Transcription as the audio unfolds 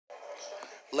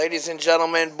Ladies and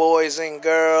gentlemen, boys and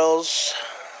girls,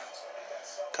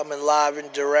 coming live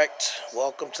and direct.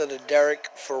 Welcome to the Derek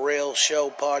For Real Show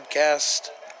podcast.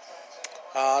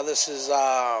 This is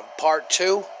part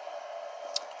 2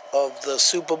 of the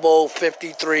Super Bowl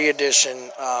 53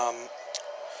 edition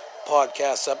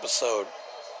podcast episode.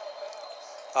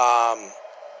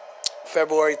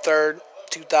 February 3rd,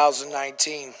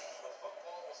 2019,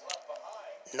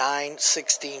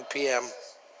 9:16 p.m.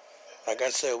 Like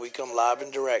I said, we come live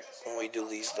and direct when we do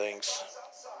these things.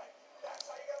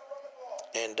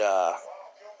 And, wow,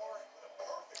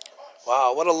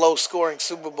 what a low-scoring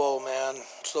Super Bowl, man,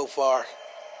 so far.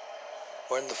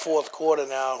 We're in the fourth quarter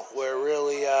now, where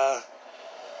really, the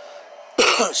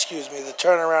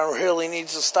turnaround really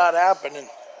needs to start happening.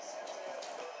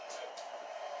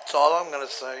 That's all I'm going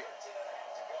to say.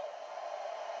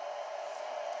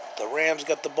 The Rams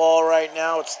got the ball right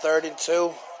now. It's 3rd and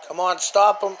 2. Come on,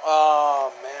 stop them.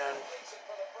 Oh, man.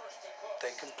 They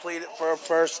complete it for a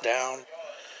first down.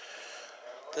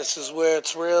 This is where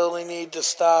it's really need to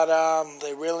start,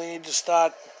 they really need to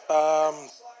start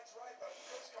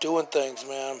doing things,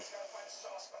 man.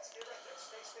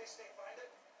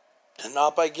 And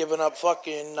not by giving up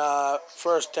fucking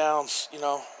first downs,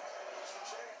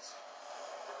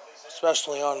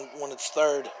 especially on when it's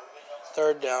third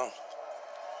down.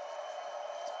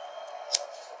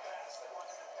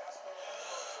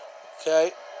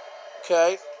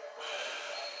 Okay.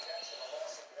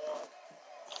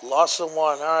 Loss of 1.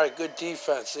 All right, good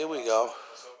defense. Here we go.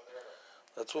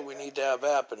 That's what we need to have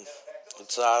happen.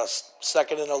 It's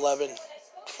 2nd and 11,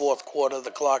 fourth quarter. The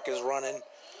clock is running.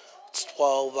 It's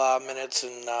 12 minutes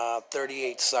and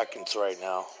 38 seconds right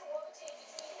now.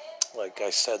 Like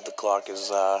I said, the clock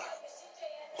is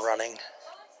running.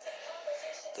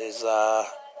 There's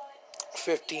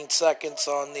 15 seconds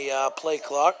on the play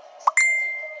clock.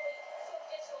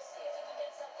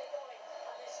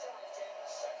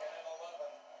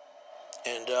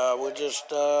 And we're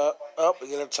just, we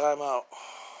get a timeout.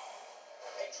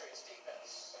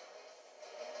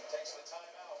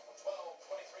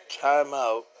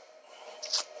 Timeout.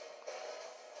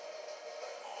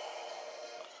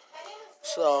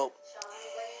 So,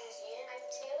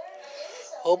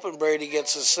 hoping Brady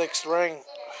gets his 6th ring.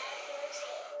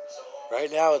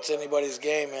 Right now, it's anybody's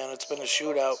game, man. It's been a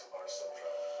shootout.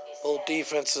 Both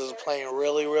defenses are playing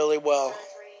really, really well.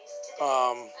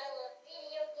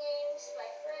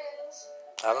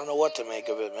 I don't know what to make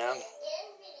of it, man.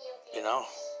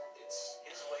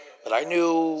 But I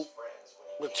knew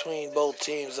between both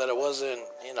teams that it wasn't,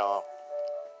 I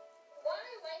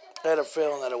had a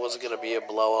feeling that it wasn't going to be a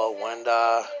blowout.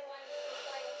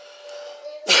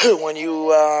 When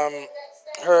you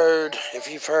if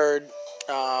you've heard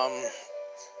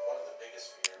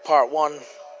part 1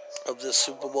 of this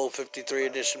Super Bowl 53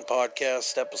 edition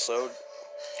podcast episode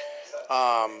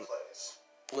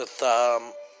with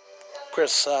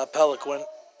Chris Peliquin,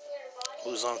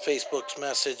 who's on Facebook's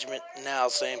message now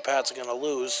saying Pats are going to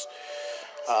lose.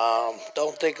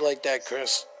 Don't think like that,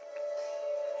 Chris.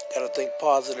 Got to think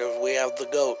positive. We have the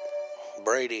GOAT,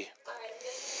 Brady.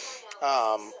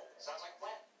 I've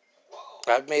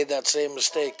made that same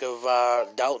mistake of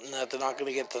doubting that they're not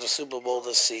going to get to the Super Bowl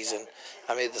this season.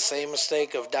 I made the same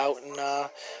mistake of doubting,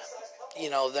 them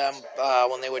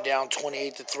when they were down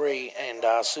 28-3 in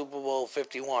Super Bowl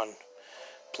 51,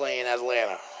 playing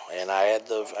Atlanta. And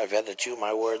I've had to chew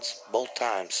my words both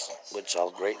times, which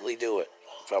I'll greatly do it.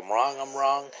 If I'm wrong, I'm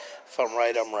wrong. If I'm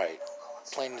right, I'm right.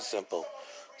 Plain and simple.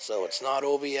 So it's not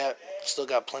over yet. Still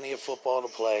got plenty of football to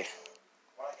play.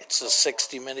 It's a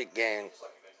 60-minute game.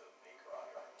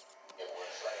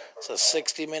 It's a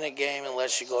 60-minute game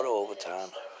unless you go to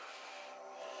overtime.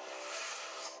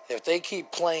 If they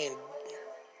keep playing,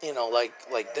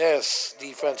 like this,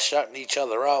 defense shutting each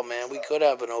other out, man, we could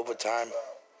have an overtime.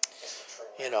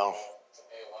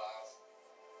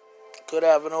 Could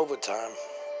have an overtime.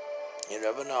 You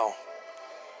never know.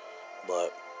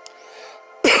 But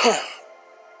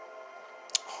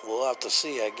we'll have to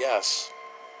see, I guess.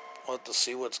 We'll have to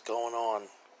see what's going on.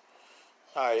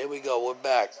 All right, here we go. We're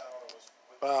back.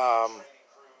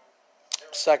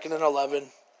 2nd and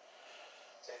 11.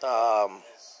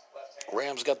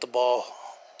 Rams got the ball.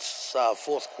 It's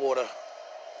fourth quarter.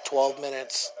 12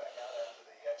 minutes.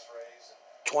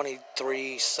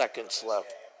 23 seconds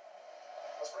left.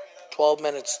 12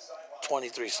 minutes,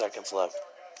 23 seconds left.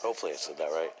 Hopefully I said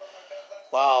that right.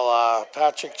 Wow,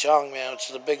 Patrick Chung, man, which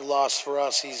is a big loss for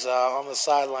us. He's on the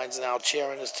sidelines now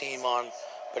cheering his team on,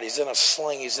 but he's in a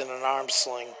sling. He's in an arm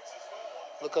sling.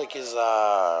 Look like his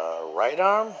right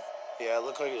arm? Yeah, it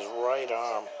looked like his right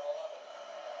arm.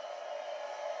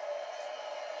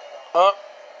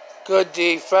 Good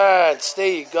defense. There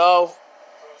you go.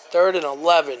 3rd and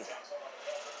 11.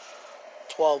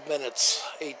 12 minutes,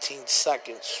 18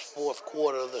 seconds. Fourth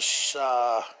quarter.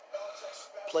 The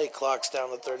play clock's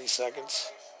down to 30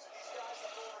 seconds.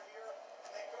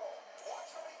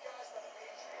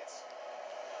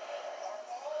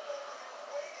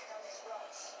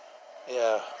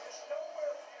 Yeah.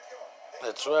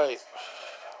 That's right.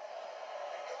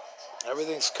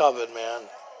 Everything's covered, man.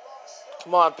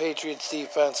 Come on, Patriots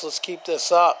defense. Let's keep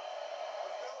this up.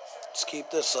 Let's keep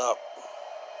this up.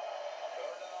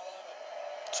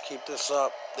 Let's keep this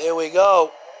up. There we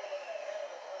go.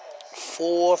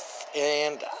 4th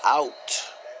and out.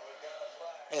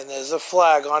 And there's a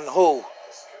flag on who?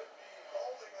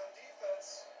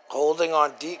 Holding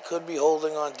on could be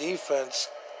holding on defense.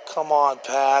 Come on,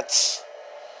 Pats.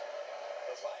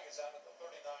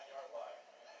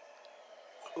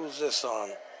 Who's this on?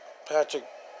 Patrick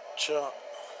Chung.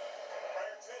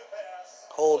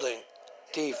 Holding.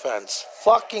 Defense.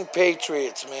 Fucking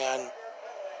Patriots, man.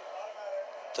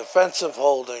 Defensive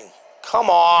holding. Come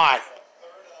on.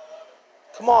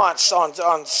 Come on,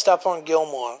 on Stephon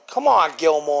Gilmore. Come on,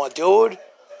 Gilmore, dude.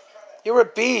 You're a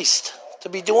beast. To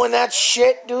be doing that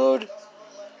shit, dude.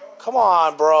 Come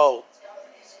on, bro.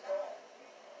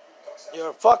 You're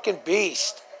a fucking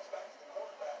beast.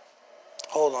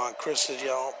 Hold on, Chris is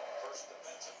yelling.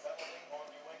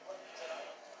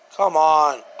 Come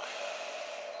on.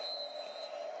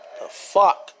 The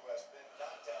fuck?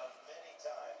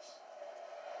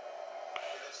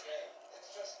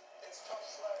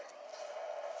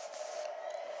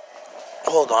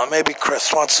 Hold on, maybe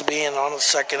Chris wants to be in on the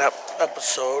second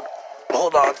episode.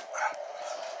 Hold on.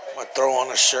 I'm going to throw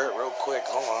on a shirt real quick.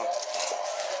 Hold on.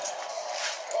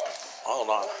 Hold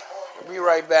on. I'll be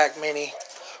right back, Minnie.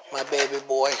 My baby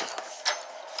boy.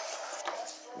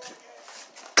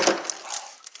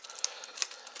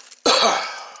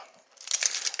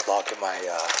 Locking my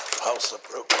house up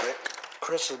real quick.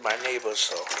 Chris is my neighbor,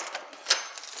 so.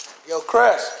 Yo,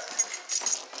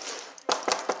 Chris.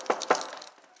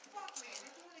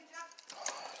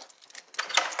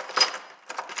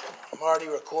 I'm already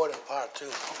recording part 2.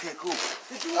 Okay, cool.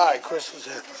 Alright, Chris is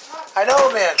here. I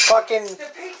know, man. Fucking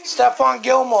Stephon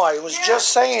Gilmore. He was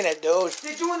just saying it, dude.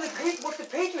 They're doing what the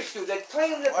Patriots do. They're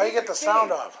playing the Why you get the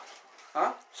sound off?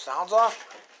 Huh? Sound's off?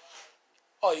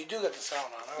 Oh, you do get the sound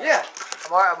on. All right. Yeah.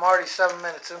 I'm already 7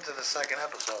 minutes into the second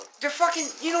episode. They're fucking,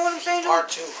 you know what I'm saying? Part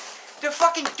 2. They're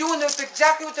fucking doing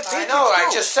exactly what the Patriots do. I know, I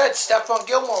just said Stephon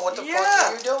Gilmore. What the fuck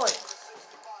are you doing?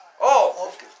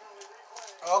 Oh.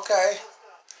 Okay.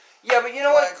 Yeah, but you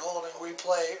know what? Flag holding,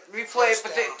 replay it,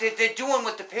 but they're doing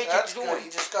what the Patriots doing. Good. He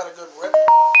just got a good rip.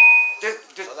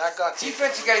 So that got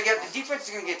defense is gonna the defense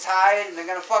is gonna get tired, and they're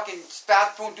gonna fucking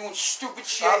start doing stupid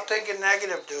shit. Stop thinking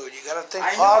negative, dude. You gotta think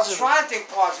positive. positive. I'm trying to think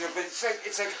positive, but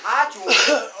it's like hard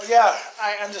to. Yeah,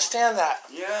 I understand that.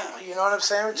 Yeah. You know what I'm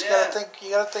saying? You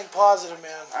gotta think positive,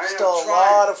 man. I know, Still a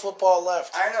lot of football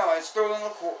left. I know. It's still in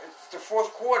it's the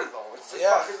fourth quarter though. It's the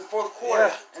fucking fourth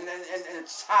quarter, and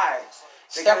it's tied.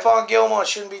 Stephon Gilmore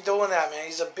shouldn't be doing that, man.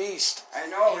 He's a beast. I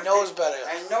know. He knows better.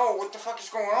 I know. What the fuck is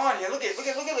going on here? Look at.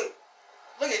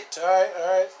 It's all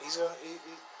right. He's gonna.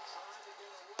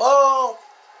 Boom.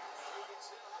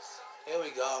 Here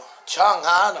we go. Chung,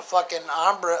 huh? The fucking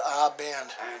Ombre band.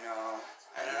 I know.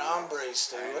 And an Ombrace,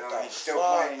 dude. I know. What the He's still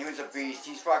fuck? playing. He was a beast.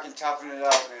 He's fucking toughing it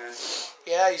out, man.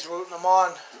 Yeah, he's rooting them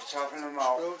on. He's toughing them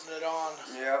out. Rooting it on.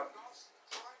 Yep.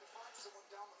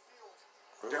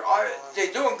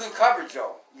 They're doing good coverage,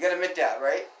 though. You gotta admit that,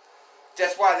 right?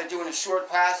 That's why they're doing the short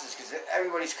passes, because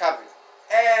everybody's covered.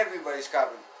 Everybody's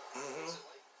covered. Mm-hmm.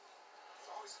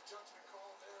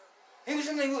 He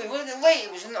wasn't late.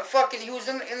 He was in the fucking. He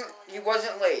wasn't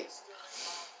late.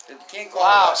 You can't call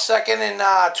wow, 2nd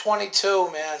and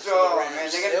 22, man. So, for the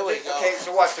Rams. man, There we go. okay,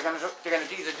 so what? They're gonna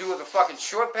either do the fucking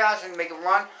short pass and make it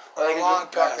run, or A they're long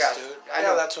gonna do pass, pass. dude. I Yeah,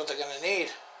 know. that's what they're gonna need.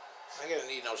 They're gonna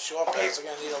need no short pass. They're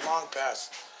gonna need a long pass.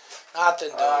 Nothing,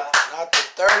 dude. Nothing.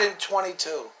 3rd and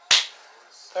 22.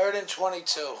 3rd and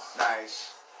 22.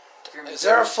 Nice. Is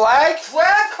there a flag?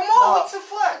 Flag? Come on, No. what's the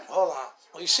flag? Hold on.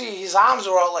 Well, you see, his arms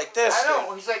are out like this. I know.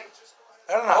 Dude. He's like.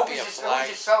 I don't know. I hope Be a he's flag.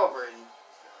 just celebrating.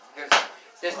 Because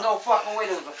there's no fucking way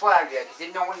there was a flag there.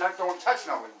 Because no one touched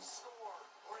nobody.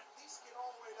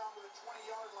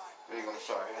 There you go.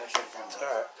 Sorry, that shit from.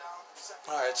 All right.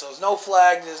 All right. So there's no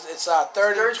flag. It's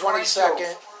 3rd and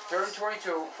 22nd. 3rd and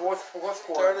 22. Fourth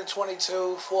quarter. 3rd and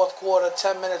 22. Fourth quarter.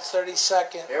 10 minutes 30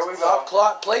 seconds. Here we go.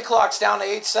 Play clock's down to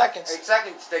 8 seconds. 8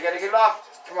 seconds. They gotta get it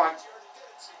off. Come on.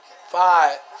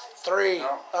 5, 3.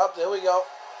 No. Up. There we go.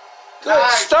 Good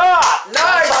Nice. stop. Nice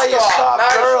That's how you stop. stop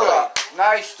Nice early. stop.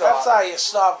 Nice stop. That's how you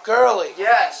stop Gurley.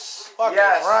 Yes. Fucking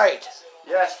yes. right.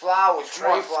 Yes, Flowers.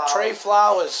 Come on, Flowers. Trey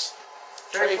Flowers.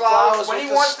 Trey Flowers. When with he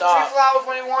the wants stop. Trey Flowers,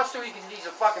 when he wants to, he's a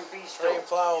fucking beast. Trey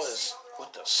Flowers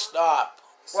with the stop.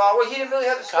 Well, he didn't really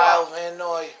have to Kyle stop. Van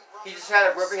Noy. He just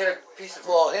had a piece of.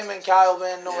 Well, him and Kyle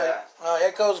Van Noy. Yeah.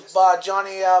 Here goes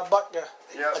Johnny Butker.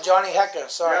 Yep. Johnny Hecker.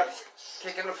 Sorry. Yep.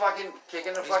 Kicking the fucking He's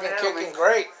been animal. kicking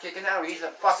great. Kicking out. He's a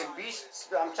fucking beast.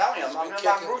 I'm telling you, I'm not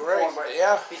kicking rooting great. for him, but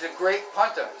Yeah. he's a great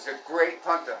punter. He's a great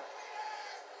punter.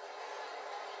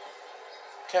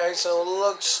 Okay, so it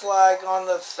looks like on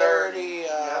the 30,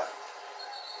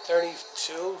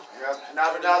 32. Yep.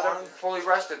 Now they're 31. fully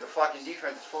rested. The fucking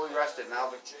defense is fully rested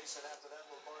now.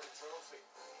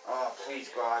 Oh, please,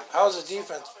 God. How's the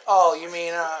defense? Oh, you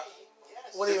mean,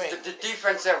 what do you mean? The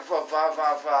defense of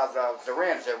the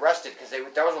Rams, they're rested because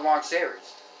that was a long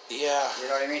series. Yeah. You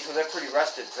know what I mean? So they're pretty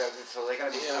rested. So they're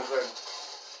going to be Yeah. doing good.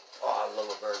 Oh, I love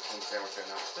a Burger King sandwich right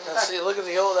now. Let's see, look at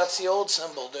that's the old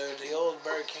symbol, dude. The old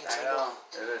Burger King I symbol. know.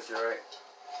 It is, you're right.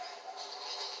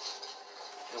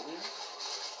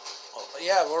 Oh,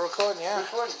 yeah, we're recording, yeah.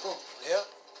 Recording, cool. Yep.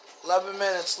 11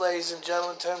 minutes, ladies and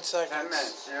gentlemen, 10 seconds. 10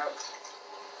 minutes, yep.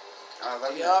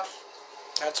 11 Yep. minutes.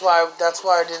 That's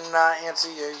why I didn't answer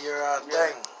your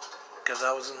thing. Because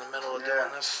I was in the middle of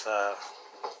doing this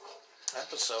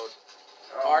episode.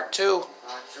 Part 2.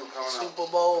 Part 2 coming up. Super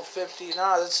Bowl 50.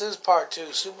 No, this is part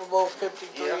 2. Super Bowl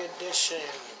 53 Yep. edition.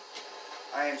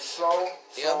 I am so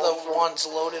The other one's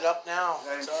loaded up now.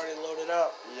 Thanks. It's already loaded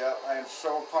up. Yep, I am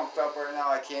so pumped up right now.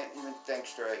 I can't even think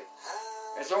straight.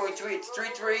 It's only 3. It's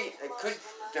 3-3. It could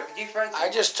the defense. I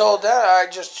just told that. I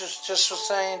just was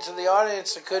saying to the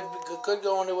audience it could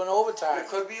go into an overtime. It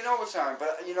could be an overtime,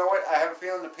 but you know what? I have a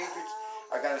feeling the Patriots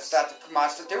are going to start to come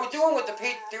out. They were doing what the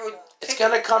Patriots. It's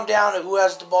going to come down to who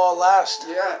has the ball last.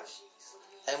 Yeah.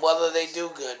 And whether they do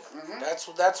good. Mm-hmm. That's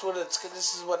what it's.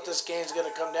 This is what this game's going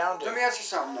to come down to. Let me ask you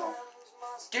something though.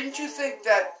 Didn't you think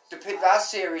that the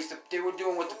last series they were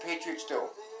doing what the Patriots do?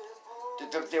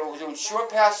 They were doing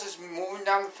short passes, moving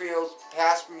down the field,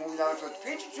 moving down the field. The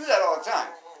Patriots do that all the time.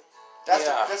 That's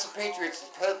the Patriots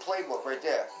playbook right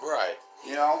there. Right.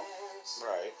 You know.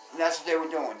 Right. And that's what they were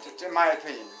doing, in my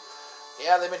opinion.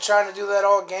 Yeah, they've been trying to do that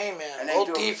all game, man. And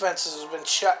Both defenses have been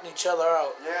shutting each other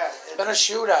out. Yeah. It's been a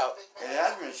shootout. It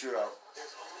has been a shootout.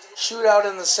 Shootout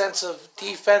in the sense of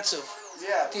defensive.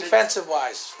 Yeah.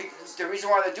 Defensive-wise. The reason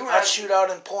why they're doing Not that.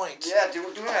 shootout in points. Yeah, they're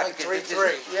doing that Like because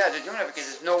 3-3. Yeah, they're doing that because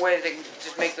there's no way they can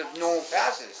just make the normal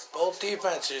passes. Both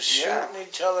defenses Yeah. shooting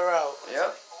each other out.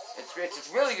 Yep. It's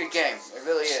a really good game. It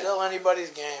really is. Still anybody's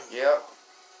game. Yep.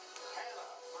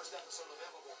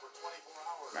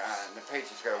 Man, the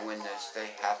Patriots gotta win this. They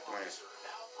have to win it.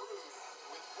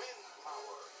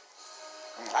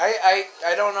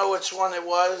 I don't know which one it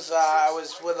was. I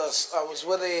was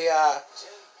with a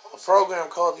program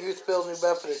called Youth Build New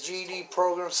Bedford, a GED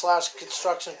program /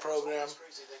 construction program.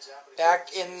 Back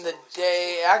in the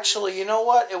day, actually, you know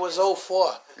what? It was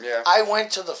 04. Yeah. I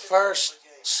went to the first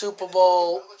Super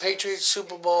Bowl, Patriots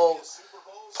Super Bowl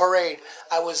parade.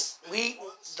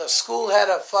 The school had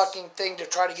a fucking thing to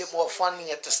try to get more funding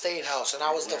at the State House, and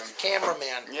I was the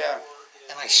cameraman. Yeah.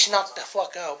 And I snuck the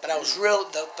fuck out. But I was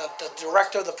the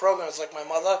director of the program was like my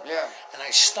mother. Yeah. And I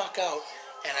snuck out,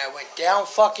 and I went down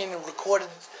fucking and recorded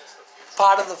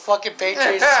part of the fucking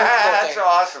Patriots Super Bowl That's thing.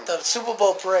 awesome. The Super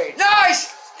Bowl parade.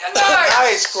 Nice! Nice!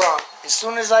 Nice, Gronk. As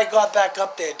soon as I got back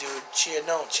up there, dude, she had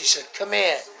known. She said, "Come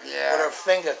here." Yeah. With her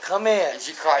finger, "Come here." And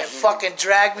she caught you. fucking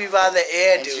dragged me by the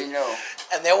ear, And dude. she knew.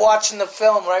 And they're watching the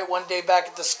film, right, one day back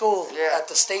at the school, Yeah. at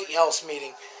the State House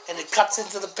meeting. And it cuts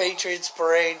into the Patriots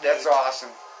parade, dude. That's awesome.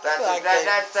 That's great.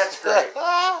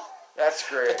 That's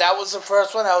great. But that was the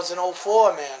first one. That was in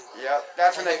 04, man. Yep.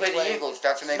 That's when And they played the Eagles.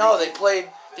 That's when they No, beat they played.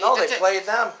 No, they played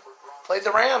them. Played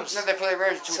the Rams. No, they played the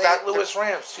Rams in St. Louis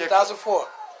Rams, 2004.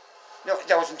 No,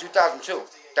 that was in 2002.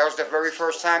 That was the very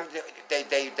first time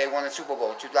they won the Super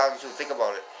Bowl. 2002. Think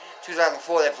about it.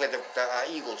 2004 they played the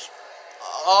Eagles.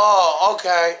 Oh,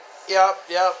 okay. Yep.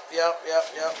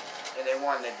 And they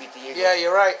won. They beat the Eagles. Yeah,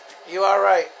 you're right. You are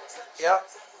right. Yep.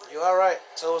 You are right.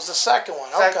 So it was the second one.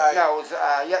 Okay. No, it was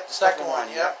the second one.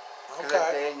 Yep.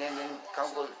 Okay.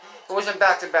 It wasn't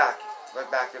back to back, but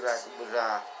back to back. It was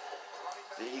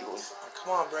the Eagles.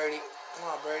 Come on, Brady.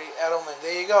 Edelman.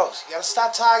 There you go. So you got to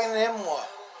start targeting him more.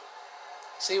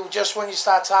 See, just when you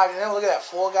start targeting him, look at that.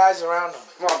 4 guys around him.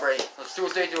 Come on, Brady. Let's do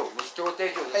what they do.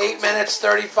 8 minutes,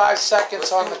 35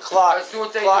 seconds on the clock. Let's do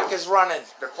what they do. Clock is running.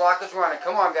 The clock is running.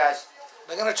 Come on, guys.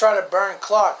 They're going to try to burn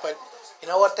clock, but you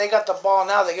know what? They got the ball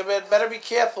now. They better be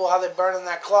careful how they're burning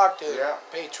that clock, dude. Yeah.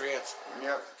 Patriots.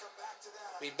 Yep.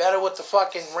 Be better with the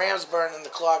fucking Rams burning the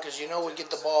clock, because you know we get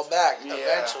the ball back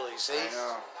eventually. See? I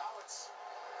know.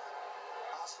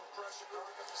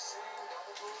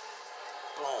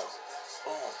 Boom,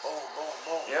 boom, boom, boom,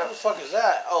 boom. Yep. Who the fuck is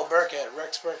that? Oh, Burkhead,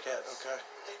 Rex Burkhead.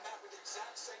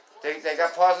 Okay. They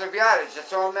got positive yardage.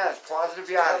 That's all that matters. Positive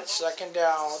yardage. Second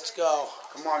down. Let's go.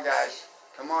 Come on, guys.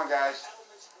 Come on, guys.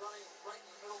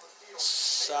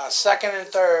 Second and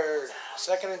third.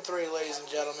 Second and 3, ladies and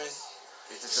gentlemen.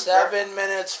 7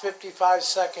 minutes, 55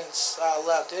 seconds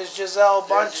left. There's Gisele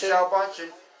Bundchen. Gisele Bundchen.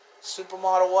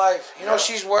 Supermodel wife. You know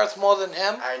she's worth more than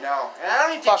him? I know. And I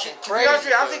don't even think Fucking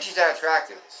crazy, I don't think she's that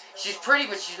attractive. She's pretty,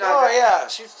 but she's not Oh, that. yeah.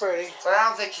 She's pretty. But I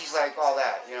don't think she's like all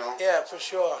that, you know? Yeah, for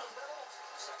sure.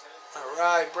 All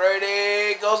right,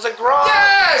 Brady goes to Gronk.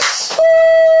 Yes!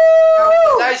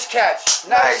 Nice catch.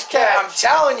 Nice catch. I'm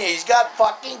telling you, he's got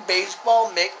fucking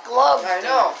baseball mitt gloves. I dude.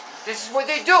 know. This is what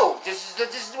they do. This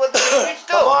is what the Patriots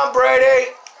do. Come on,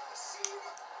 Brady.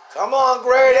 Come on,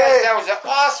 Brady. Yes, that was an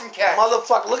awesome catch.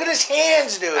 Motherfucker, look at his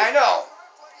hands, dude. I know.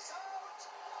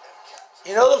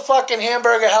 You know the fucking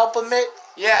hamburger helper mitt?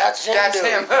 Yeah, That's him,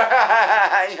 dude.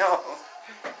 I know.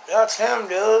 That's him,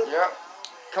 dude. Yep.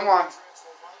 Come on.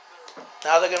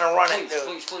 Now they're gonna run it,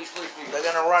 dude. Please. They're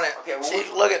gonna run it. Okay, well, see,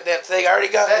 look at that. They already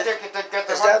got it.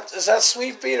 Is that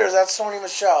Sweet Pea or is that Sony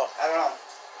Michelle? I don't know.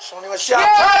 Sony Michelle.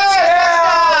 Yes!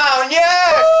 Touchdown!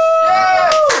 Yes!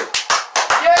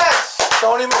 Yes!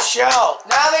 Sony Michelle.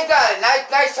 Now they got it.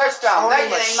 Nice touchdown. Sony They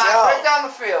Michelle. knocked right down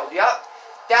the field. Yep.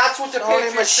 That's what the Sony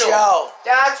Patriots Michelle. do.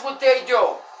 That's what they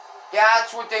do.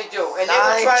 That's what they do. And they were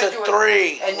 9 trying to to do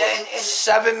 3. it. And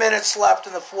 7 minutes left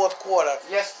in the fourth quarter.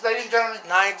 yes, ladies and gentlemen,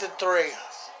 9 to 3.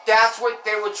 that's what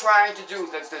they were trying to do.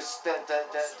 The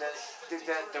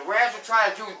Rams were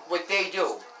trying to do what they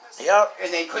do, Yep.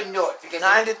 and they couldn't do it because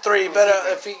 9 to 3. Better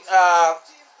if he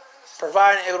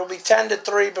providing it'll be 10 to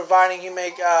 3, providing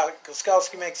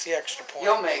Gostkowski makes the extra point.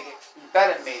 He'll make it. He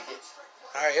better make it.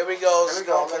 All right, here we go. Here we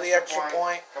go. Going for the extra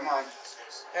point. Come on.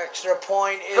 Extra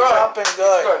point is Good. up and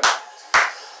good. It's good.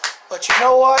 But you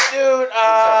know what, dude?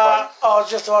 up, I was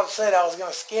just about to say that was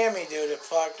gonna scare me, dude. If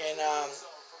fucking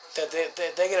that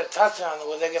they get a touchdown,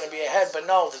 where they're gonna be ahead. But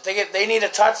no, they need a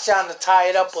touchdown to tie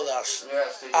it up with us.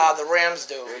 Yes, they do. The Rams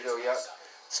do. They do, yep.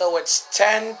 So it's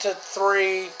 10 to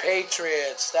 3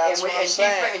 Patriots. That's what I'm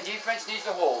saying. And defense needs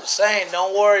to hold. I'm saying,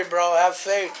 don't worry, bro. Have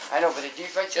faith. I know, but the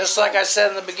defense. Just like I said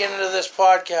in the beginning of this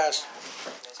podcast,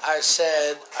 I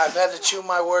said I've had to chew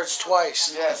my words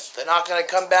twice. Yes. They're not going to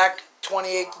come back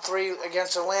 28-3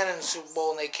 against Atlanta in the Super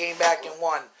Bowl, and they came back and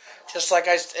won. Just like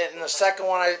in the second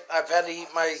one, I've had to eat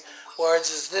my words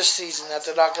is this season that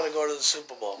they're not going to go to the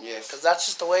Super Bowl. Yes. Because that's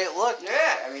just the way it looked. Yeah,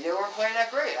 I mean, they weren't playing that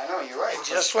great. I know, you're right. And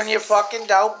just when you fucking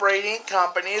doubt Brady and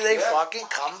company, they fucking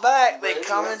come back. They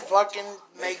come and fucking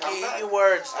make you eat your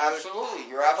words, dude. Absolutely,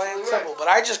 you're Plain absolutely simple. right. But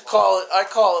I just call it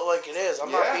like it is.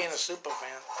 I'm not being a super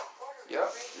fan. Yeah.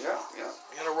 You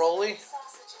got a rollie?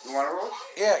 You want to roll?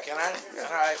 Yeah, can I? Yeah.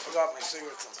 I forgot my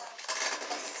cigarettes in there.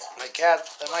 My cat,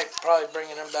 I might probably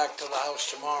bringing him back to the house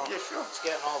tomorrow. Yeah, sure. It's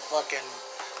getting all fucking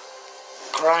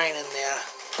crying in there.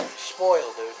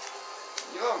 Spoiled, dude.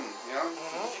 You love him, you know?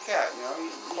 He's your cat, you know?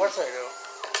 Of course I do.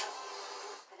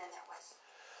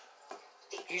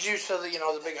 He's used to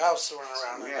the big house to run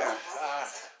around. Yeah.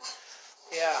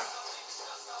 Yeah.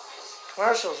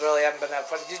 Commercials really haven't been that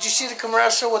funny. Did you see the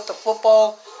commercial with the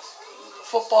football?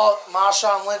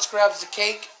 Marshawn Lynch grabs the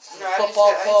cake. No, The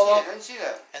football I didn't see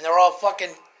that. and they're all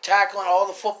fucking tackling all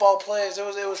the football players. It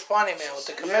was funny, man. With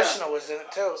the commissioner was in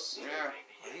it too. Yeah.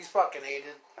 He's fucking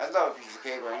hated. I'd love a piece of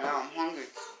cake right now. I'm hungry.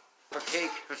 For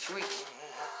cake, for sweets.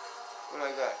 What do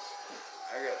I got?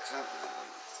 I got something.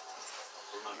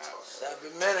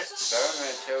 7 minutes. 7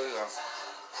 minutes, here we go.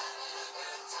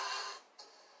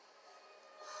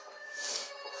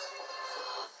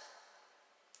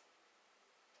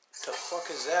 The fuck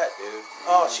is that, dude?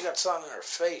 Oh, she got something in her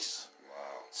face. Wow.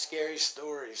 Scary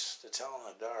stories to tell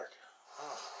in the dark.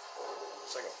 Huh.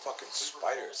 It's like a fucking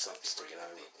spider or something sticking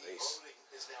out of her face.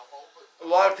 A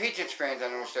lot of Patriots fans, I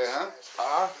noticed that, huh?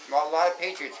 Huh? A lot of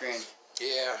Patriots fans.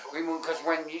 Yeah. Because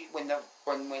when the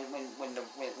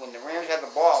Rams have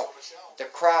the ball, the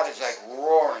crowd is like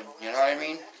roaring. You know what I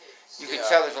mean? You can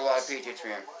tell there's a lot of Patriots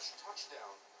fans.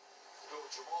 Touchdown. Go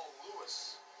Jamal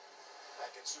Lewis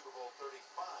back in Super Bowl 35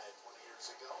 20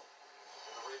 years ago.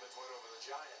 And the Ravens went over the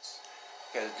Giants.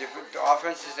 Yeah, the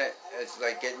offense is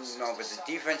like getting but the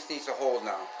defense needs to hold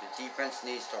now. The defense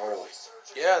needs to hold.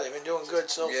 Yeah, they've been doing good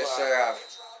so Yes, far. they have.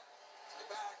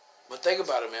 But think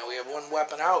about it, man. We have one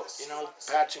weapon out. You know,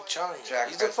 Patrick Chung. Jack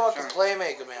He's a Patrick fucking Chung.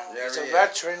 playmaker, man. Yeah, He's he a is.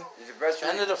 veteran. He's a veteran.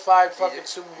 Been to the 5 fucking He's a-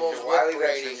 Super he's Bowls a with wily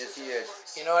Brady. veteran. Yes, he is.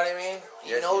 You know what I mean?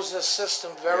 He Yes, knows he- the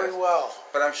system very Yes. well.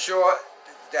 But I'm sure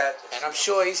that. And I'm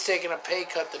sure he's taking a pay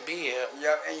cut to be here.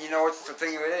 Yeah, and you know what the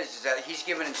thing of it is that he's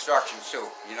giving instructions too.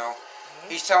 You know,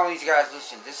 he's telling these guys,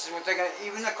 listen, this is what they're gonna.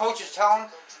 Even the coaches tell them,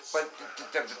 but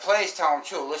the players tell them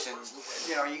too. Listen,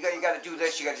 you know, you got to do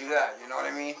this, you got to do that. You know what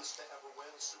I mean?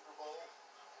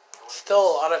 Still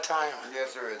a lot of time.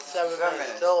 Yes, there is. 7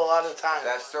 minutes. Still a lot of time.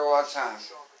 That's still a lot of time.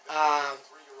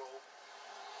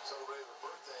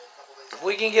 If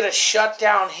we can get a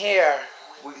shutdown here,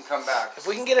 We can come back. if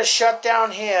we can get a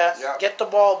shutdown here, Yeah. get the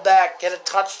ball back, get a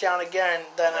touchdown again,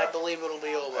 then I Yeah. believe it'll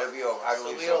be over. It'll be over. I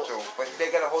believe It'll so be too. But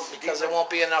they got to hold the Because defense. there won't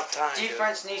be enough time. dude.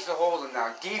 Defense needs to hold them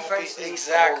now. Defense needs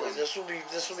Exactly. to hold them.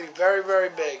 This will be very, very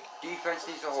big. Defense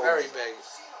needs to hold Very them. big.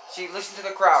 See, listen to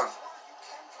the crowd.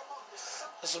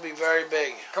 This will be very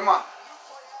big. Come on.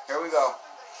 Here we go.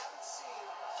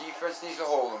 Defense needs to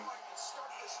hold them.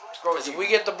 Let's go. Because if we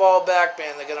get the ball back,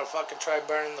 man, they're gonna fucking try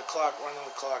burning the clock, running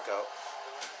the clock out.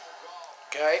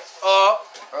 Okay. Oh.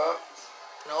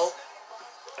 Nope.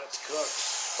 That's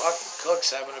Cooks. Fucking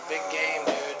Cooks having a big game,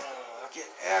 dude. I get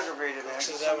aggravated, man. I Cooks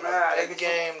get is so having mad. a big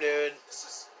game, dude.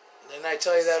 Didn't I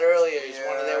tell you that earlier? He's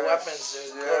one of their weapons,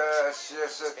 dude. Cooks.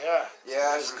 Yes. Yeah.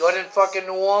 Yeah. He's good in fucking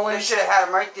New They Orleans. should have had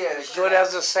him right there. He's good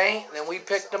as a Saint. Then we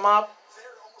picked him up.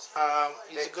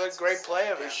 He's a good, great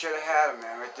player, They man. should have had him,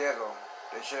 man, right there, though.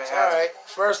 They should have It's had all him. right.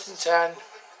 1st and 10.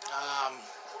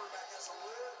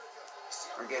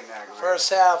 I'm getting aggravated. First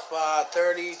half,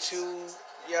 32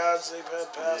 yards they've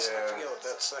had passing. I Yeah. forget what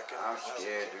that second. I'm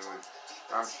scared, dude.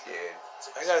 I'm scared.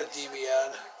 I got a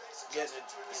DVR. Getting it,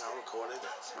 recorded.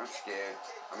 I'm scared.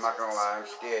 I'm not gonna lie. I'm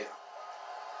scared.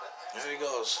 There he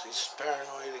goes. He's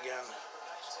paranoid again.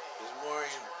 He's worrying.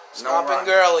 No Stopping run.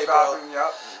 Gurley, Stopping,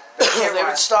 Yep. bro. They've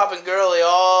been stopping Gurley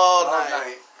all All night.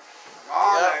 night.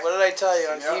 All Yeah, night. what did I tell you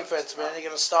on Yep. defense, man? You're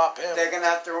gonna stop him. They're gonna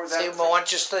have to. See, but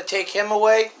once you take him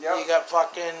away, Yep. you got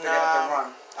fucking. They got to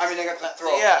run. I mean, they got to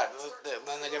throw. Yeah,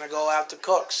 then they're gonna go after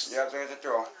Cooks. Yep, they got to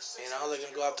throw. They're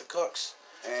gonna go after Cooks.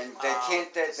 And they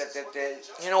can't. They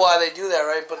You know why they do that,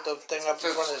 right? Put the thing up in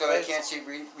so, front of so their they face. can't see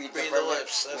read Read the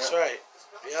lips. That's Yep. right.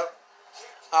 Yep.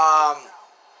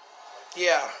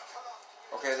 Yeah.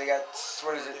 Okay, they got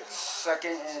what is it?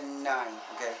 2nd and 9.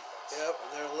 Okay. Yep.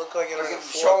 They look like They're it's a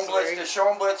getting show 'em 4-3. blitz. They're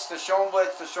showing blitz. They're showing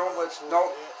blitz. They're showing blitz.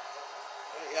 No.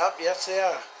 Yep. Yes, they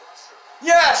are.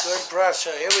 Yes. Good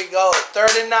pressure. Here we go.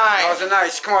 3rd and 9. That was a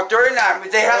nice. Come on, 39.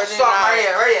 They have to stop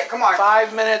 39. right here. Come on.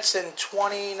 5 minutes and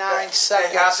 29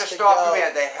 seconds They have to to stop go. him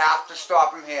here. They have to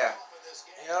stop him here.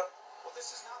 Yep.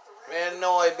 Van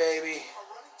Noy, baby.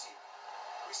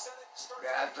 They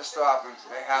have to stop him.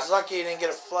 They have He's to. lucky he didn't get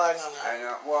a flag on that. I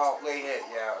know. Well, late hit,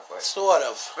 yeah. But Sort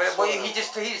of. he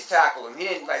just tackled him. He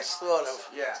didn't like. Sort of.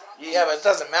 Yeah. Yeah, but it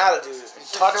doesn't matter, dude. You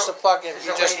It's touch just the a- fucking. it's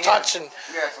You a just late touch hit. and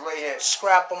Yeah, it's a late hit.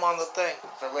 scrap him on the thing.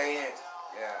 It's a late hit.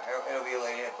 Yeah, it'll be a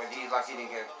late hit, but he's lucky he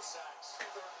didn't get it.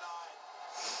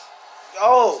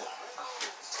 Oh,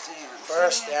 Damn,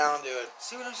 first see, down, dude.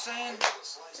 See what I'm saying?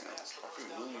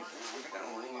 Fucking lose, man. We're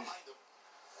gonna lose.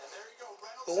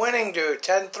 We're winning, dude.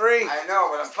 10-3. I know,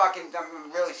 but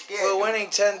I'm really scared. We're winning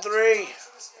 10-3.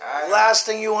 I know. Last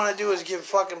thing you want to do is give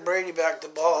fucking Brady back the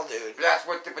ball, dude.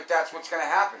 But that's what's gonna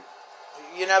happen.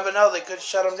 You never know. They could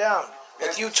shut him down.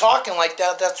 With you talking like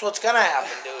that, that's what's gonna happen,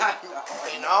 dude. I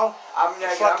know. You know? I'm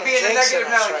negative. Fucking I'm being a jinxing negative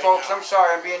us Nelly, right folks. now. I'm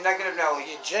sorry. I'm being negative Nelly.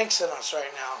 You're jinxing us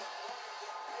right now.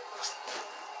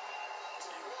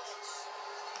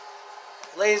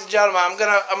 Ladies and gentlemen,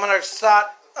 I'm gonna start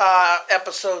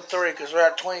episode 3 because we're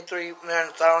at 23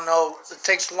 minutes. I don't know. It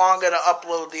takes longer to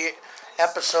upload the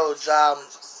episodes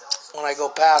when I go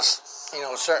past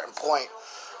a certain point.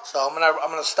 So I'm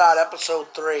gonna start episode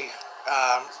 3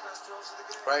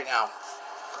 right now.